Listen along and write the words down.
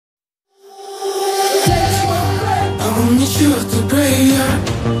I'll meet you at the graveyard.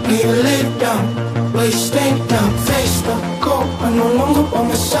 When you lay down, where you stay down, face up, go. I'm no longer on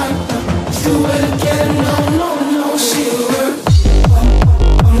my side now. If you were to get it, no, no, no, see you hurt.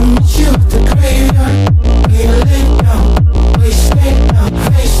 I'll meet you at the graveyard. When you lay down, where you stay down,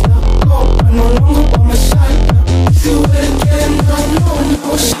 face up, go. I'm no longer on my side now. If you were to get it, no, no,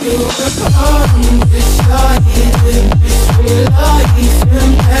 no, see you hurt. This life, this real life,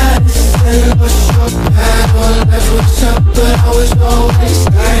 in Paris, and a short battle, life was up, but I was always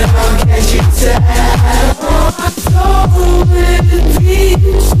there. How can you tell? I told it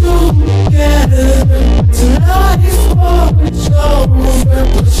peace together. Tonight is what it's over,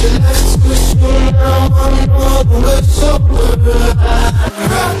 but you left too soon. Now I'm no longer sober.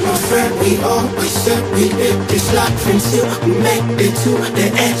 My friend, we always said we live this life until we make it to the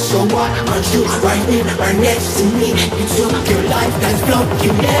end. So why aren't you right in, right next to me? You took your life, that's blood,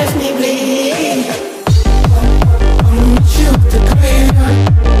 you left me bleed. I'll meet you at the graveyard.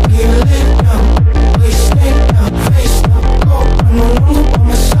 We lay down, we stay down, face up, go. I'm no longer on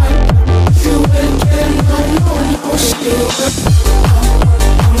my side now. If you were to get it, no, no, no, still.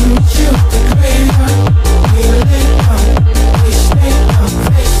 I'll meet you at the graveyard. We lay down, we stay down,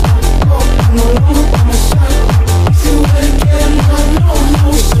 face up, go. I'm no longer on my side now. If you were to get it, no, no, no,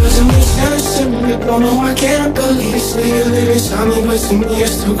 it doesn't make sense to me. Don't know, I can't believe it. Say you live inside me, but to me you're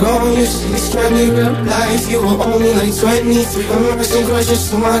still gone. You see, it's can't be real life. You were only like 23. I'm asking questions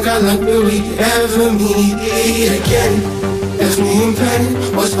to my God, like, will we ever meet again? Left me in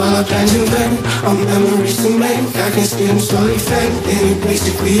pain, was all our plans in vain. Our memories to make, I can see them slowly fade. Then you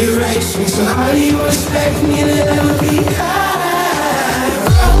basically erase me. So how do you expect me to ever be high?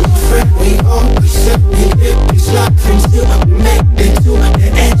 My friend, we always said we live this life until we make it to the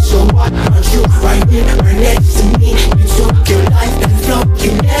end. So why aren't you right in, right next to me? You took your life and flow,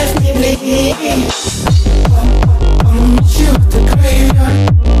 you left me bleeding. I'll meet you at the graveyard.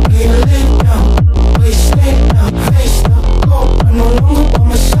 We lay down, we stay down, face up, go. I'm no longer on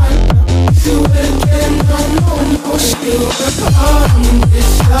my side now. If you were to get it, no, no, no, still.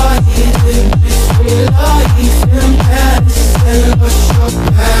 This life, this real life, in Paris, and a short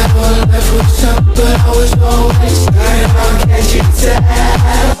battle, life was up, but I was always there. How can you tell?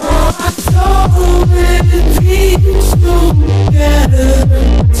 I told it peace together.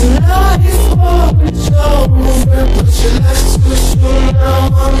 Tonight is what it's over, but you left too soon. Now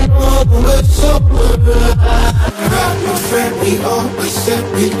I'm no longer sober. My friend, we always said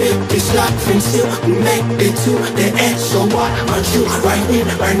we live this life until we make it to the end. So why aren't you right in,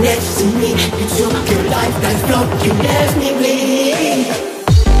 right next to me? You took your life, that's blood, you left me bleed.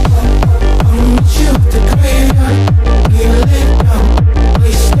 I'll meet you at the graveyard. We lay down, we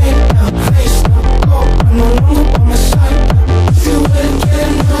stay down, face up, go. I'm no longer on my side now. If you were to get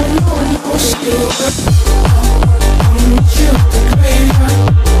it, no, no, no, still. I'll meet you at the graveyard.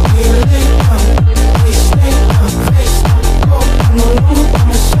 We lay down, we stay down, face up, go. I'm no longer on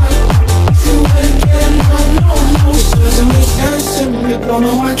my side now. If you were to get it, no, no, no, it doesn't make sense to me. Don't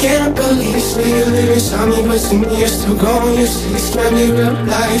know, I can't believe it. Say you live inside me, but to me you're still gone. You see, it's can't be real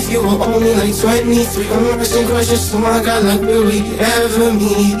life. You were only like 23. I'm asking questions to my God, like, will we ever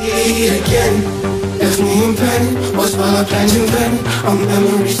meet again? Left me in pain, was all our plans in vain. Our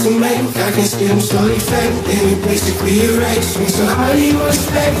memories to make, I can see them slowly fade. Then you basically erase me. So how do you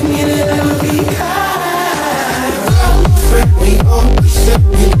expect me to ever be high? My friend, we always said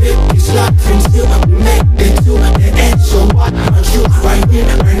we live this life until we make it to the end. So why aren't you right in,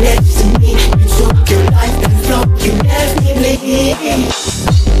 right next to me? You took your life and flow, you left me bleeding.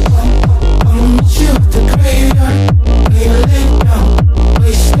 I'll meet you at the graveyard. We lay down, we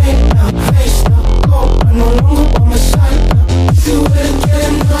stay down, face up, go. I'm no longer on my side now. If you were to get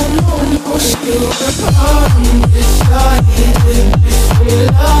it, no, no, no, still. This life, this real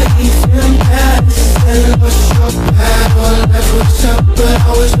life, in Paris, and a short battle, life was up, but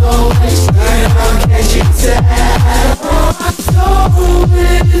I was always there. How can you tell? I told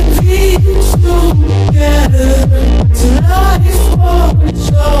it peace together. Tonight is what it's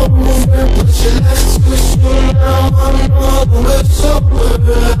over, but you left too soon. Now I'm no longer sober.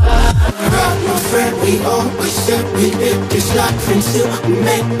 My friend, we always said we live this life until we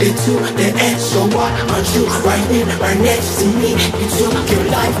make it to the end. So why aren't you right in, right next to me? You took your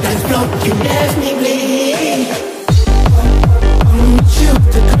life, that's blood, you left me bleed. I'll meet you at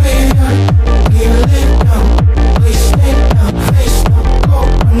the graveyard. We lay down, we stay down, face up, go.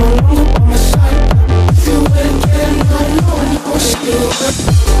 I'm no longer on my side now. If you were to get it, no, no, no, still.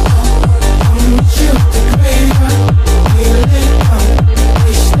 I'll meet you at the graveyard. We lay down,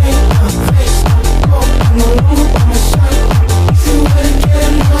 we stay down, face up, go. I'm no longer on my side now. If you were to get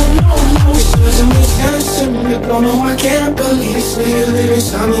it, no, no, no, it doesn't make sense to me. Don't know why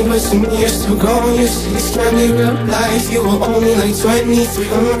me, but to me you're still gone. You see, this can't be real life. You were only like 23.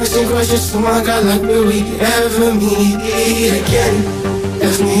 I'm asking questions, oh my God, like will we ever meet again?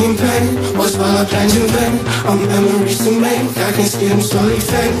 Left me in pain, was all our plans in vain. Our memories to make, I can see them slowly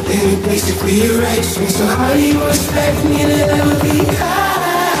fade. Then you basically erase me. So how do you expect me to ever be high?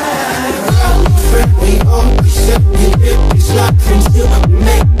 Friend, we always said we live this life until we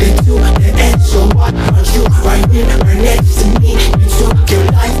make it to the end. So why aren't you right here, right next to me? You took your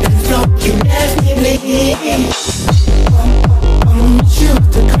life and flow, you left me bleeding. I'm with you at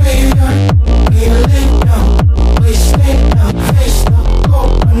the graveyard, we lay down, we stay down, face down.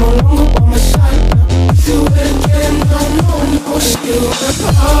 I'm no longer by my side now. Do it again, no, still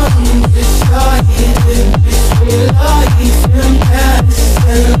I'm decided this real life and past.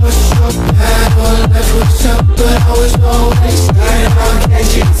 And lost your path, all left was up, but I was always there. How can't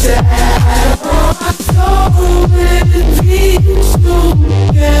you tell? I thought we'd be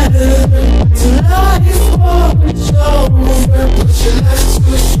together till life was over, but you left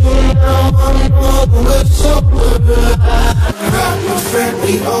too soon. Now I'm no longer sober. My friend,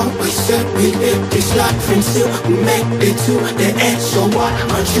 we always said we live this life until we make it to the end. So why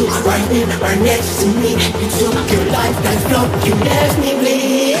aren't you right here, right next to me? You took your life, that flow, you left me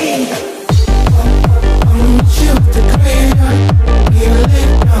bleed. I'm with you at the graveyard, we lay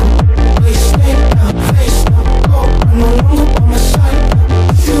down, we stay down, face down, go. I'm no longer by my side now.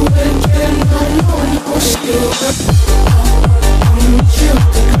 Do it again, no, still I'm with you at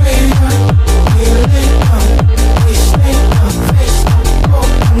the graveyard, we lay down, we stay down, face down, go.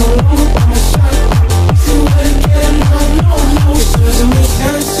 I'm no longer by my side. Do it again, no, this doesn't make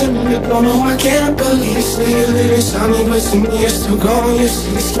sense to me. Don't know, I can't believe it. Say you live inside me, but to me you're still gone. You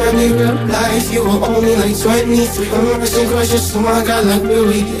see, this can't be real life. You were only like 23. I'm asking questions, oh my God, like will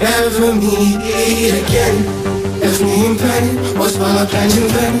we ever meet again? Left me in pain, was all our plans in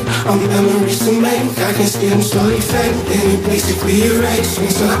vain. Our memories to make, I can see them slowly fade. Then you basically erase me.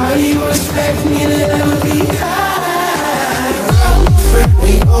 So how do you expect me to ever be high? Friend,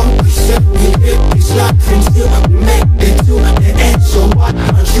 we always said we live this life until we make it to the end. So why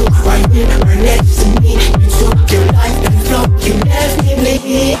aren't you right here, right next to me? You took your life and flow, you left me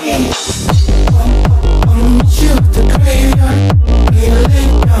bleeding. I'm with you at the graveyard, we lay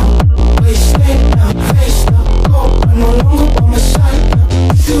down, we stay down, face down, go. I'm no longer by my side now.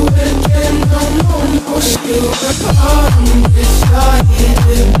 Do it again, no, still I'm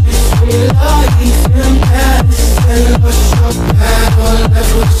decided this real life and past. And lost your path, all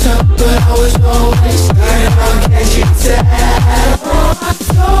left was up, but I was always there. How can't you tell? I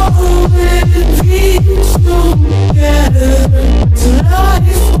thought we'd be together till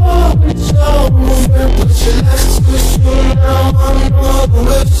life was over, but you left too soon. Now I'm no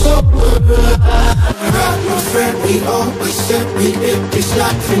longer sober. My friend, we always said we live this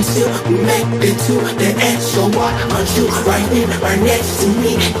life until we make it to the end. So why aren't you right here, right next to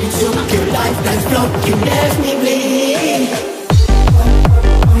me? You took your life, that flow, you left me bleed.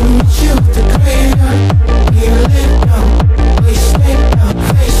 I'm with you at the graveyard, we lay down, we stay down,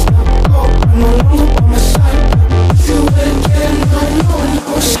 face down, go. I'm no longer by my side now. Do it again,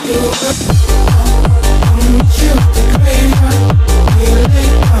 no, still I'm with you at the graveyard, we lay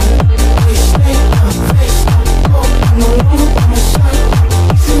down, we stay down, face down, go. I'm no longer by my side.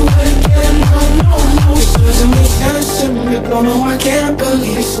 Do it again, no, this doesn't make sense to me. Don't know, I can't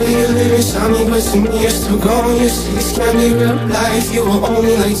believe it. Say you live inside me, but to me you're still gone. You see, this can't be real life. You were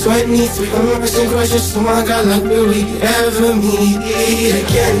only like 23. I'm asking questions, oh my God, like will we ever meet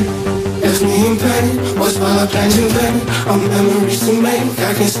again? Left me in pain, was all our plans in vain. Our memories to make,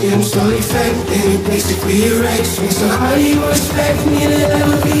 I can see them slowly fade. Then you basically erase me. So how do you expect me to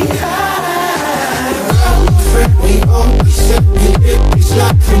ever be high? Friend, we always said we live this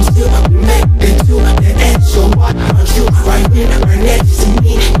life until we make it to the end. So why aren't you right here, right next to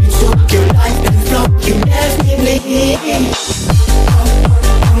me? You took your life and flow, you left